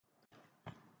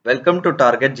Welcome to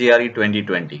Target GRE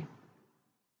 2020.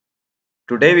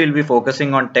 Today we will be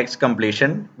focusing on text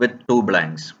completion with two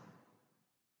blanks.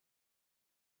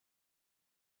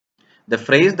 The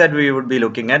phrase that we would be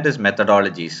looking at is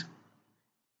methodologies.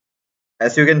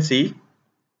 As you can see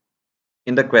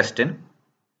in the question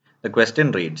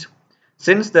reads,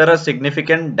 since there are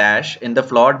significant dash in the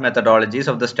flawed methodologies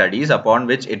of the studies upon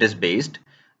which it is based,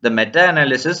 the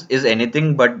meta-analysis is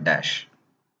anything but dash.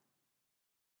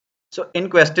 So in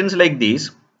questions like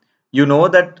these, you know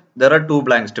that there are two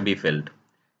blanks to be filled,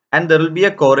 and there will be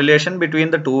a correlation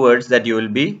between the two words that you will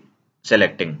be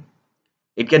selecting.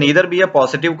 It can either be a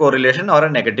positive correlation or a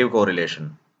negative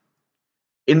correlation.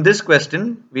 In this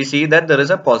question, we see that there is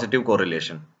a positive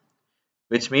correlation,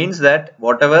 which means that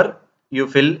whatever you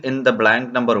fill in the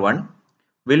blank number 1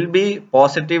 will be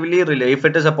positively related. If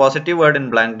it is a positive word in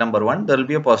blank number 1, there will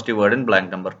be a positive word in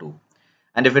blank number 2.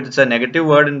 And if it's a negative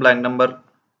word in blank number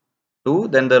 2,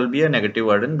 then there will be a negative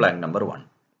word in blank number 1.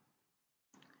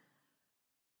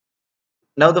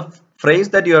 Now the phrase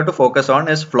that you have to focus on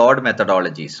is flawed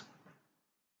methodologies.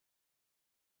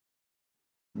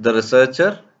 The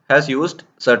researcher has used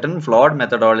certain flawed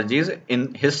methodologies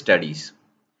in his studies.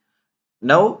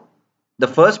 Now, the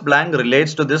first blank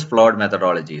relates to this flawed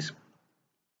methodologies.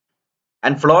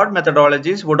 And flawed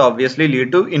methodologies would obviously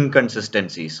lead to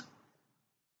inconsistencies.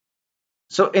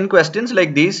 So in questions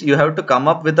like these, you have to come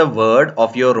up with a word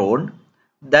of your own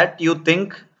that you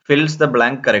think fills the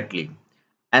blank correctly,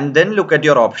 and then look at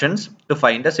your options to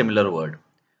find a similar word.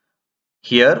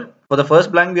 Here, for the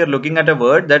first blank, we are looking at a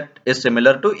word that is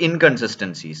similar to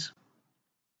inconsistencies.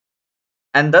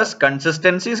 And thus,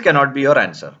 consistencies cannot be your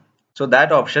answer. So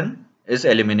that option is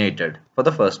eliminated for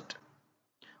the first.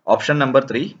 Option number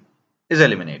 3 is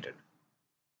eliminated.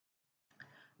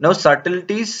 Now,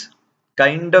 subtleties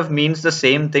kind of means the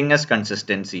same thing as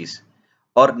consistencies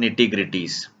or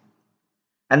nitty-gritties.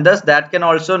 And thus, that can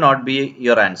also not be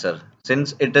your answer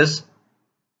since it is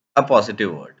a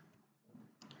positive word.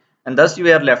 And thus,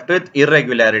 we are left with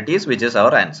irregularities, which is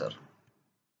our answer.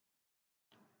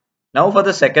 Now, for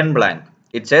the second blank,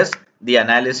 it says the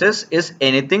analysis is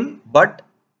anything but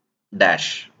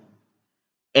dash.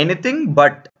 Anything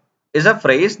but is a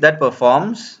phrase that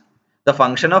performs the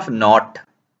function of not,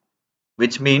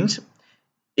 which means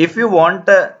if you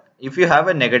have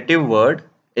a negative word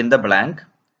in the blank,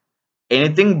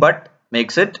 anything but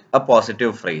makes it a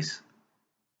positive phrase.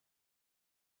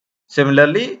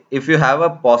 Similarly, if you have a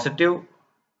positive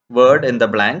word in the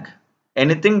blank,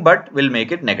 anything but will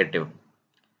make it negative.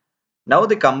 Now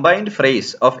the combined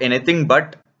phrase of anything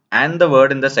but and the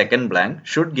word in the second blank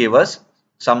should give us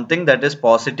something that is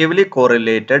positively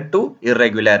correlated to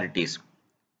irregularities,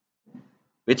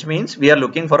 which means we are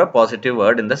looking for a positive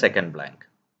word in the second blank.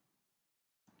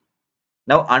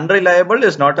 Now unreliable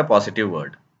is not a positive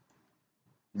word.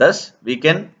 Thus we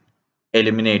can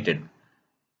eliminate it.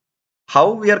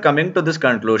 How we are coming to this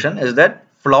conclusion is that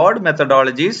flawed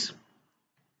methodologies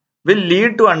will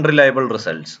lead to unreliable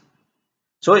results.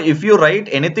 So if you write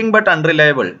anything but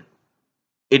unreliable,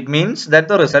 it means that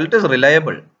the result is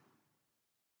reliable.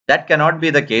 That cannot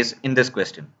be the case in this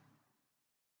question.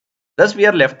 Thus we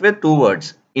are left with two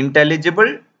words,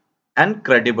 intelligible and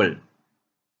credible.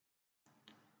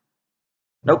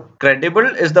 Now credible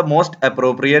is the most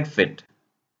appropriate fit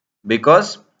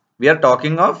because we are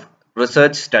talking of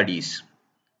research studies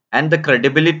and the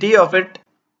credibility of it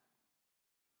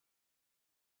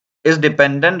is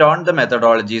dependent on the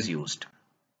methodologies used,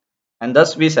 and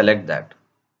thus we select that.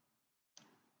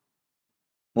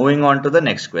 Moving on to the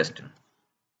next question.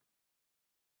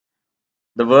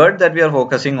 The word that we are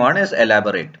focusing on is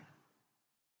elaborate.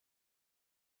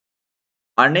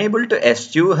 Unable to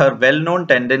eschew her well-known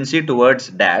tendency towards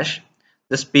dash,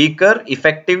 the speaker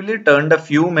effectively turned a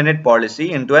few-minute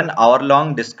policy into an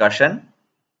hour-long discussion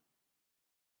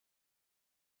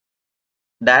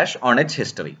dash on its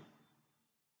history.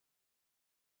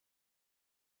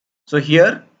 So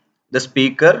here the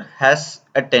speaker has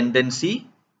a tendency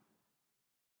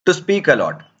to speak a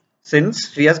lot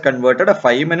since she has converted a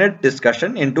 5-minute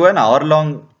discussion into an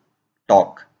hour-long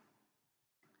talk.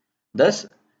 Thus,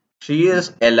 she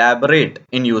is elaborate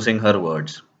in using her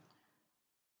words.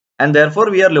 And therefore,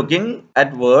 we are looking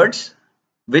at words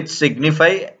which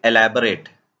signify elaborate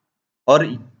or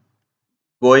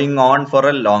going on for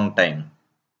a long time.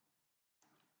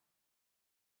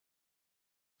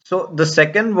 So the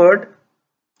second word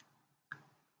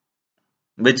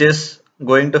which is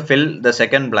going to fill the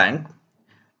second blank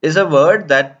is a word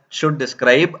that should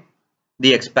describe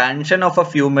the expansion of a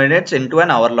few minutes into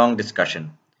an hour-long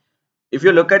discussion. If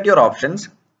you look at your options,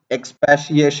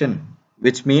 expatiation,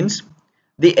 which means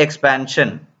the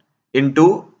expansion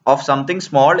into of something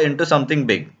small into something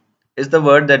big is the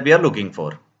word that we are looking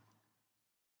for.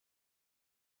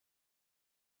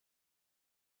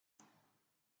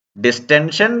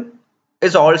 Distension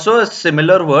is also a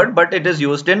similar word, but it is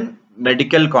used in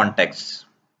medical contexts.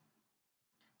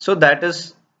 So that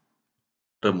is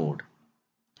removed.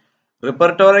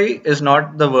 Repertory is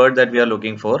not the word that we are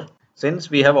looking for, since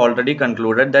we have already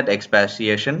concluded that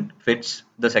expatiation fits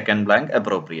the second blank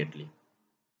appropriately.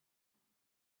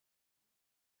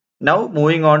 Now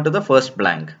moving on to the first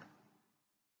blank.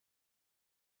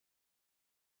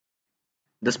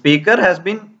 The speaker has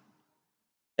been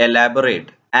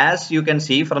elaborate, as you can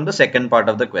see from the second part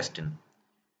of the question.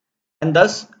 And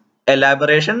thus,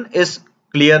 elaboration is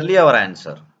clearly our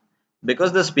answer,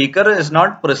 because the speaker is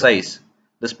not precise.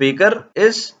 The speaker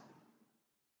is,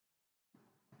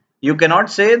 you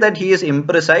cannot say that he is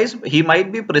imprecise. He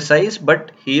might be precise,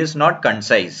 but he is not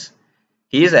concise.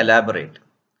 He is elaborate.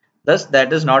 Thus,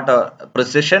 that is not a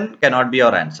precision, cannot be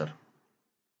our answer.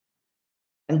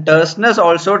 And terseness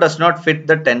also does not fit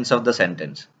the tense of the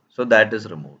sentence. So that is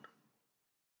removed.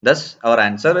 Thus, our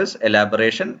answer is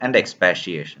elaboration and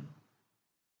expatiation.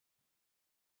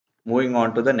 Moving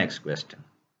on to the next question.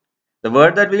 The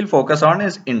word that we'll focus on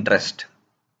is interest.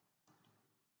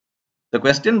 The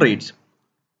question reads,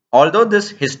 although this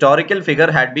historical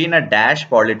figure had been a dash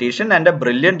politician and a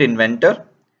brilliant inventor,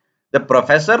 the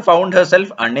professor found herself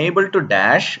unable to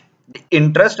dash the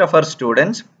interest of her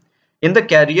students in the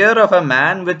career of a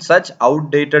man with such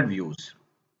outdated views.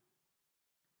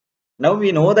 Now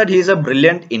we know that he is a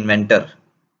brilliant inventor,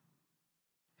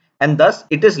 and thus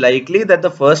it is likely that the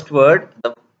first word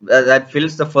that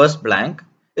fills the first blank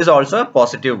is also a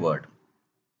positive word.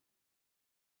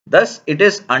 Thus, it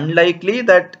is unlikely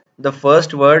that the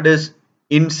first word is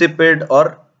insipid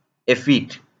or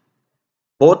effete,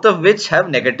 both of which have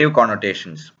negative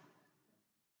connotations.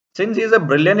 Since he is a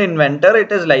brilliant inventor,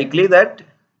 it is likely that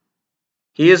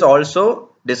he is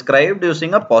also described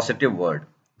using a positive word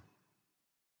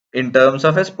in terms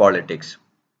of his politics.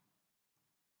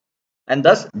 And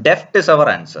thus, deft is our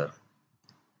answer.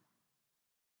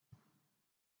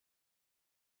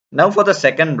 Now for the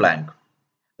second blank.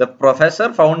 The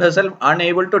professor found herself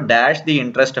unable to dash the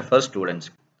interest of her students.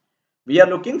 We are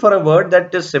looking for a word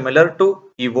that is similar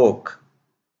to evoke.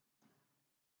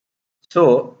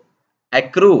 So,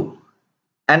 accrue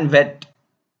and whet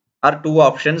are two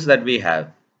options that we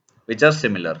have, which are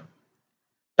similar.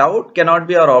 Tout cannot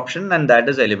be our option, and that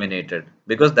is eliminated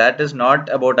because that is not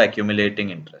about accumulating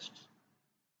interests.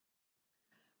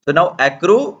 So now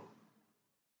accrue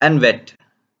and whet.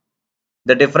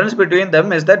 The difference between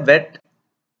them is that whet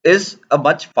is a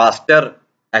much faster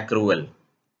accrual.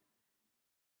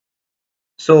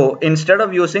 So instead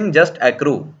of using just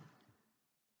accrue,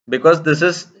 because this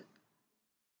is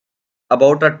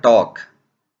about a talk,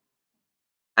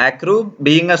 accrue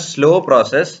being a slow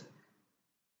process,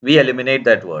 we eliminate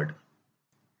that word.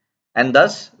 And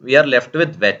thus we are left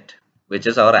with whet, which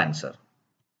is our answer.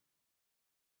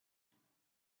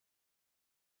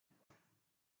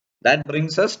 That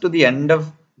brings us to the end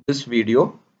of this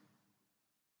video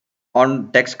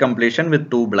on text completion with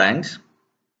two blanks.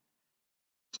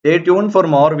 Stay tuned for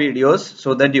more videos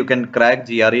so that you can crack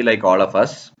GRE like all of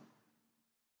us.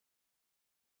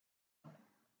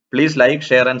 Please like,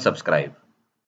 share and subscribe.